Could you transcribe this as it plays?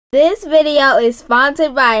This video is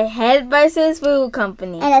sponsored by Head vs. Food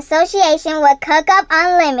Company in association with Cook Up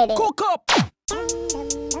Unlimited. Cook up!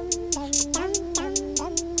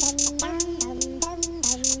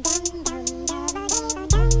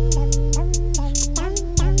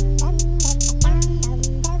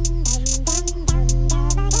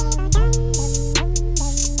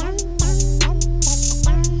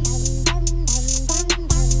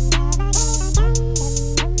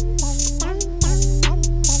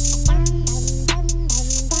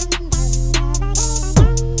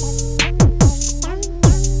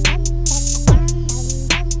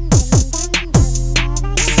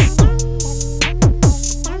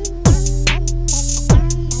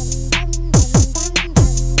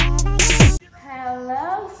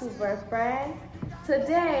 Friends,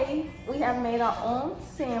 today we have made our own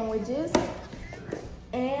sandwiches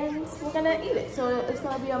and we're gonna eat it. So it's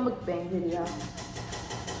gonna be a mukbang video.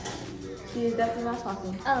 She is definitely not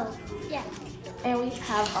talking. Oh, yeah. And we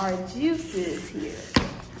have our juices here.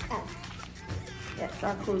 Oh. Yes,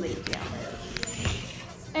 our Kool-Aid down there.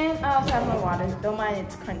 And I also have my water. Don't mind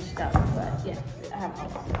it's crunched up, but yeah, I have my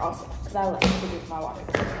water also because I like to drink my water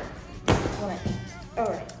when I eat. All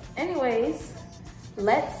right. Anyways,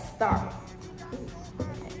 let's start. I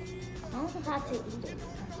don't know how to eat it.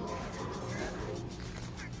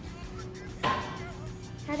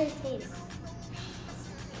 How does it taste?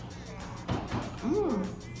 Mmm.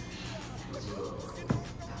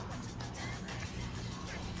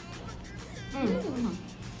 Mm.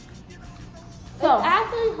 So, it's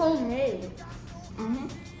actually homemade.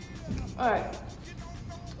 All right.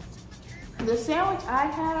 The sandwich I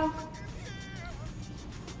have,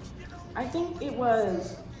 I think it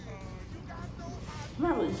was, I'm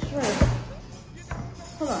not really sure.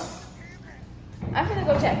 Hold on. I'm gonna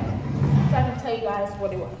go check so I can tell you guys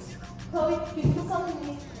what it was. Chloe, can you come with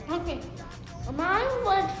me? Okay. Mine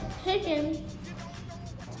was chicken.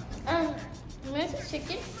 Minced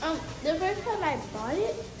chicken. The first time I bought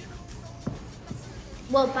it,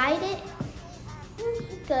 bite it,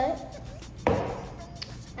 it's good.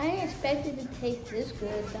 I didn't expect it to taste this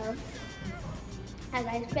good though. As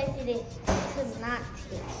I expected it to not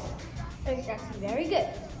taste. It's actually very good.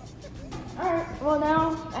 Alright, well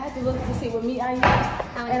now I have to look to see what meat I used.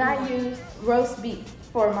 And I used roast beef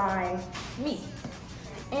for my meat.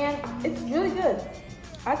 And it's really good.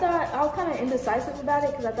 I was kind of indecisive about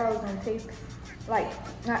it because I thought it was going to taste like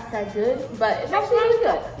not that good. But it's actually really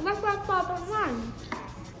good. That's what I thought of mine.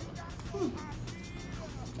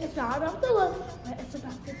 It's not about the look, but it's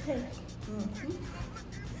about the taste.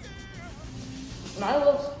 My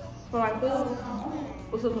looks for my food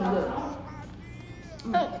was looking good.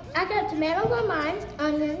 I got tomatoes on mine,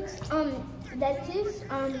 onions, lettuce,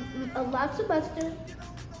 lots of mustard,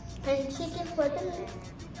 and chicken for the meat,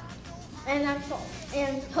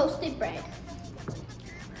 and toasted bread.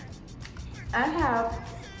 I have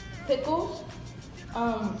pickles,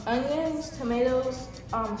 onions, tomatoes,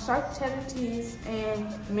 sharp cheddar cheese, and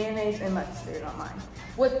mayonnaise and mustard on mine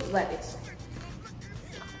with lettuce.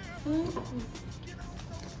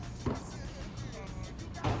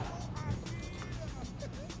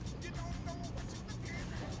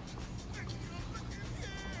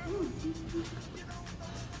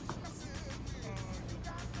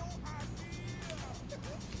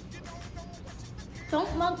 Don't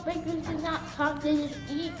mukbangers do not talk, they just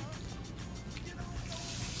eat.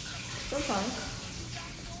 Sometimes.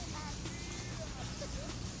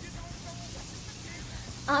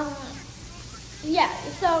 Yeah,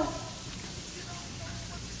 so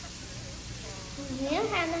me and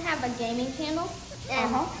Hannah have a gaming channel,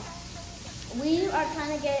 and we are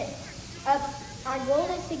trying to get up. Our goal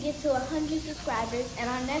is to get to 100 subscribers, and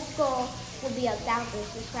our next goal will be 1,000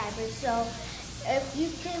 subscribers. So if you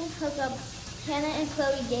can hook up Hannah and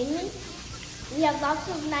Chloe Gaming, we have lots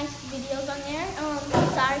of nice videos on there.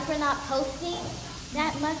 Sorry for not posting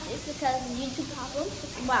that much. It's because of YouTube problems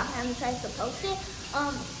while Hannah tries to post it.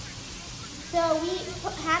 So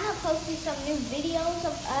Hannah posted some new videos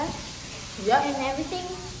of us and everything.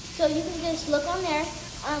 So you can just look on there.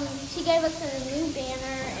 She gave us a new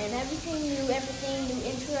banner and everything, new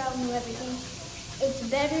intro, new everything. It's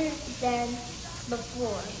better than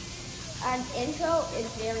before. Our intro is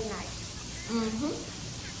very nice.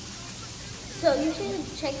 So you should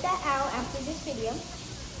check that out after this video.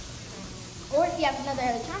 Or if you have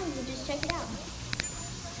another time, you can just check it out.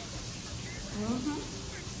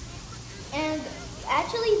 And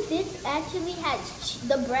actually, this actually has,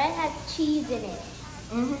 the bread has cheese in it.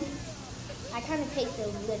 I kind of tasted a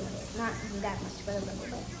little bit, not that much, but a little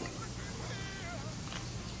bit.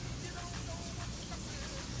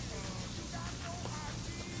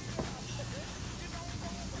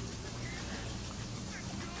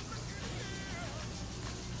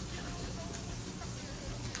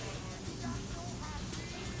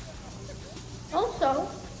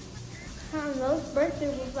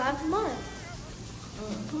 birthday was last month.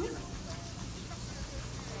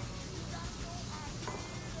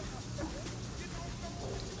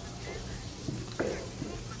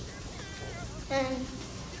 And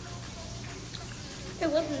it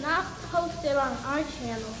was not posted on our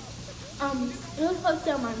channel. It was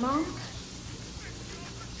posted on my mom's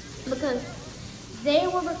because they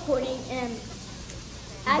were recording and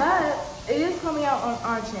but it is coming out on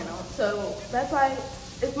our channel, so that's why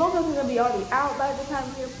it's most likely gonna be already out by the time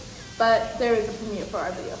here. But there is a premiere for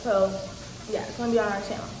our video, so yeah, it's gonna be on our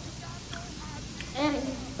channel. And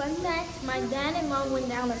fun fact, my dad and mom went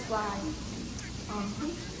down a slide.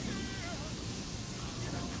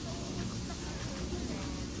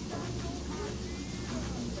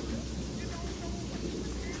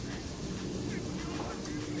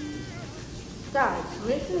 Guys,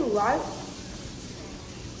 make sure you like,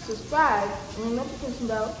 subscribe, and the notification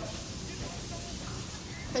bell,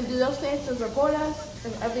 and do those things to support us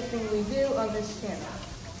in everything we do on this channel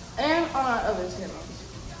and on our other channels.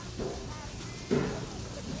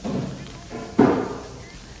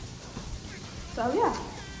 So yeah.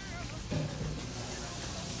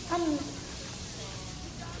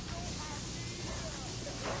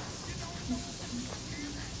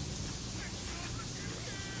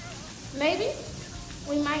 Maybe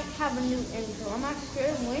we might have a new intro. I'm not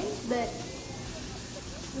sure when, but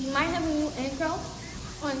we might have a new intro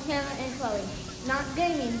on Hannah and Chloe. Not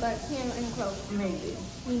gaming, but Hannah and Chloe. Maybe.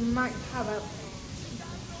 We might have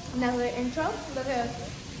another intro because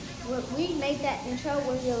we made that intro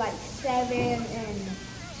when we were like 7 and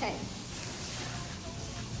 10.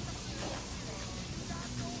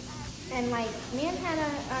 And like me and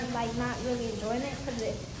Hannah are like not really enjoying it because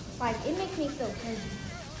it makes me feel cringy.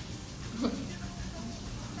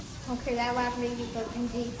 Okay, that laugh made me feel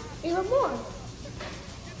cringy even more.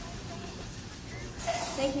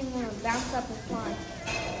 Makes me want to bounce up and fly.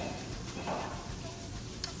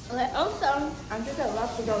 But also, I just got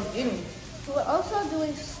lots to go getting. we're also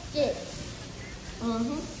doing skits.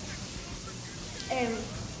 And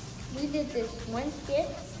we did this one skit.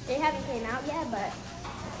 They haven't came out yet, but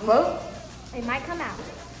Well, it might come out.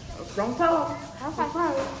 don't tell them. Have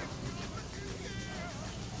fun.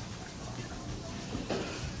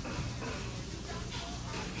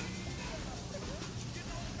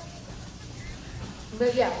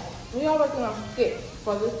 But yeah, we are working on skits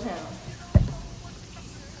for this channel.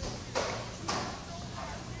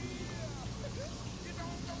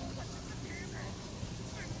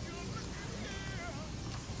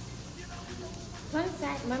 Fun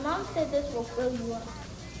fact, my mom said this will fill you up.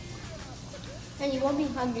 And you won't be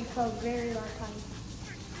hungry for a very long time.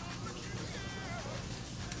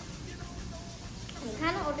 I'm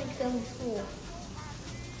kind of already feeling full.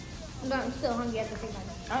 But I'm still hungry at the same time.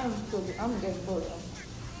 I'm getting full though.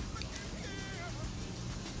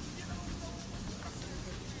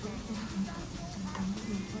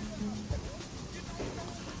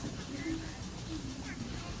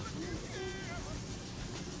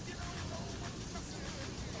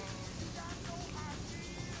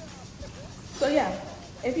 So yeah,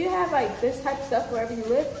 if you have like this type of stuff wherever you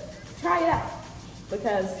live, try it out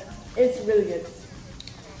because it's really good.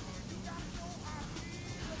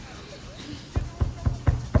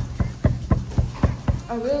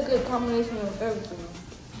 A really good combination of everything.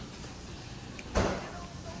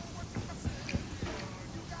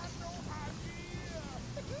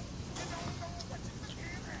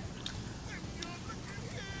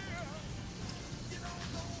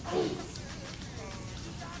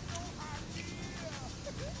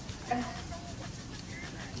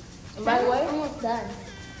 And by the way, Almost done.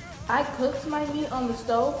 I cooked my meat on the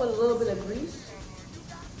stove with a little bit of grease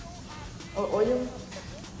or oil,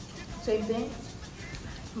 same thing.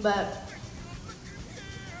 But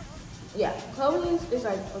yeah, Chloe's is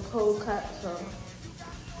like a cold cut, so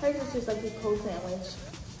hers is just like a cold sandwich.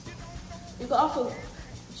 You can also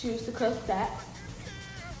choose to cook that.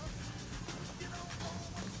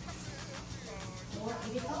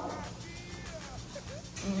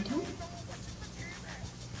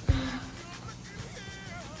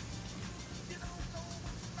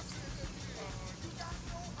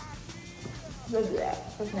 Look at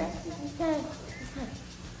that. That's nasty. Okay.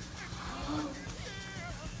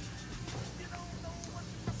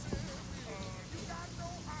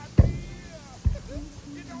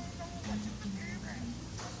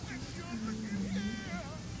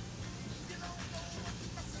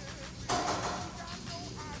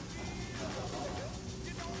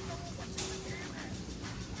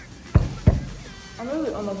 I'm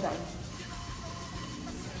really almost done.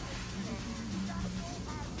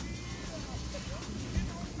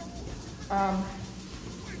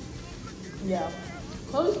 Yeah.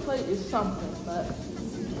 Chloe's plate is something, but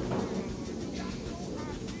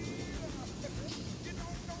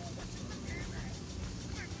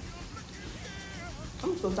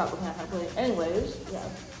I'm just gonna stop looking at her plate. Anyways, yeah.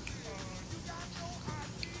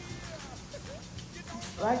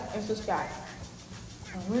 Like and subscribe.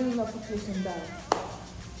 And ring the notification bell.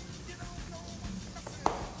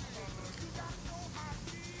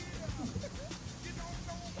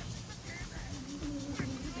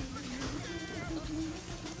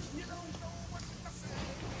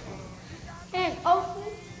 And also,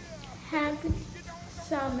 happy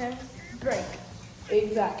summer break.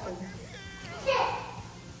 Exactly.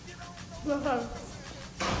 Because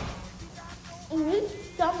this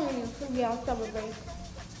summer you should be on summer break.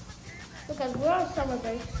 Because we're on summer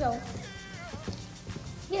break, so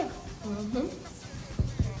yeah.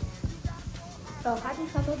 So happy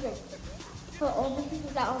summer break for all the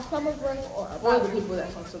people that are on summer break or All the people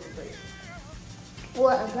that's on summer break.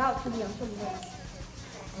 Or about to be on summer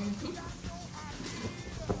break.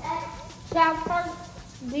 South Park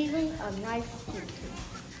leaving a nice teacher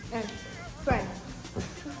and friend.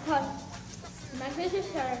 Because my sister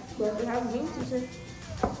said, But we have a mean teacher.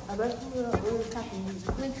 I bet you will really happy.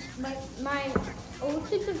 my old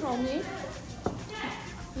teacher told me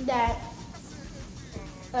that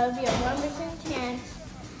there'll be a 1% chance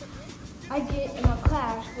I get in a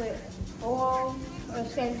class with all the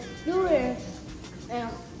same students and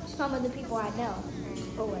some of the people I know.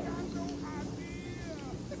 Or whatever.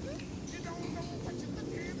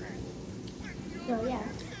 So yeah.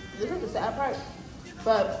 This is the sad part,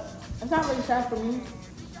 but it's not really sad for me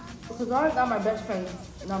because I already got my best friend's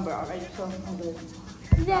number already, so I'm good.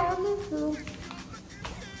 Yeah, me too.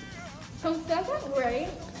 From 2nd grade,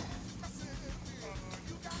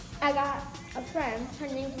 I got a friend. Her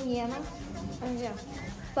name's Leanna. And yeah.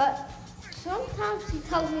 But sometimes she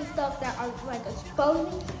tells me stuff that are like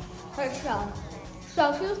exposing herself.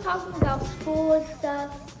 So she was talking about school and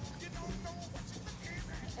stuff.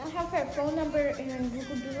 I have her phone number in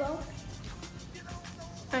Google Duo.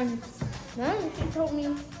 And then she told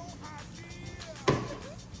me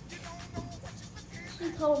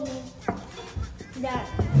that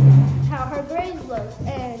how her grades look.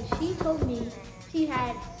 And she told me she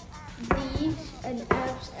had D's and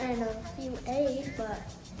F's and a few A's, but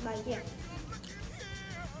like yeah.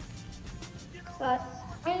 But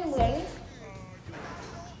anyway,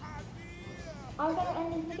 I'm gonna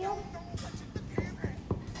end this video.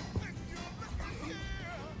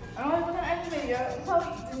 I'm only gonna end the video.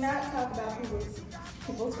 Chloe, do not talk about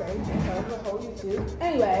people's grades in front of the whole YouTube.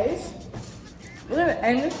 Anyways, we're gonna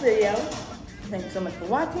end this video. Thank you so much for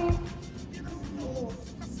watching.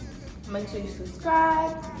 Make sure you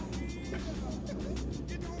subscribe,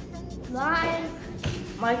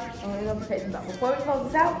 Like, and the notification bell. Before we close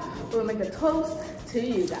this out, we'll make a toast to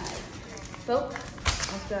you guys. So,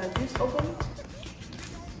 let's get our juice open.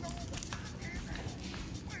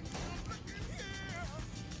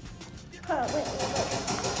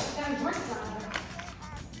 wait.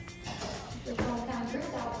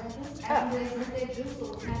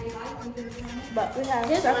 But we have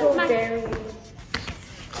This several one's my- berries.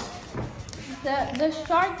 The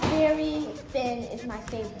shark berry thin is my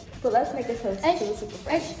favorite. But let's make a toast to the super A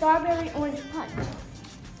friends. strawberry orange punch.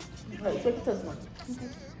 Let's make a toast one.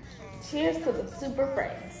 Cheers to the super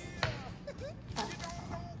friends.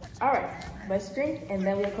 Alright, let's drink and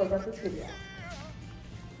then we'll close out this video.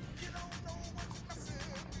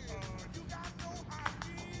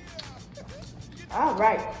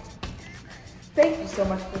 Alright. Thank you so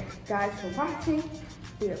much guys for watching.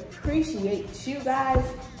 We appreciate you guys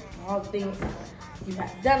and all the things you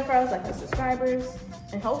have done for us, like the subscribers.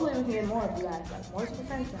 And hopefully we can get more of you guys, like more super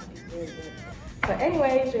friends. That'd be really good. But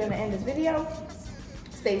anyways, we're gonna end this video.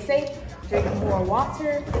 Stay safe, drink more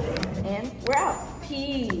water, and we're out.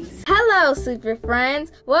 Peace. Hello, super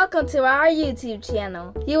friends. Welcome to our YouTube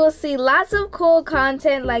channel. You will see lots of cool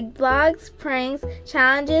content like vlogs, pranks,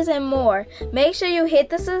 challenges, and more. Make sure you hit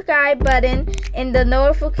the subscribe button and the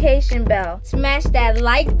notification bell. Smash that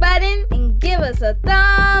like button and give us a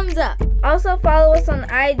thumbs up. Also follow us on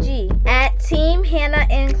IG at Team Hannah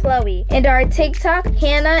and Chloe and our TikTok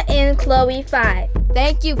Hannah and Chloe 5.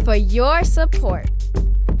 Thank you for your support.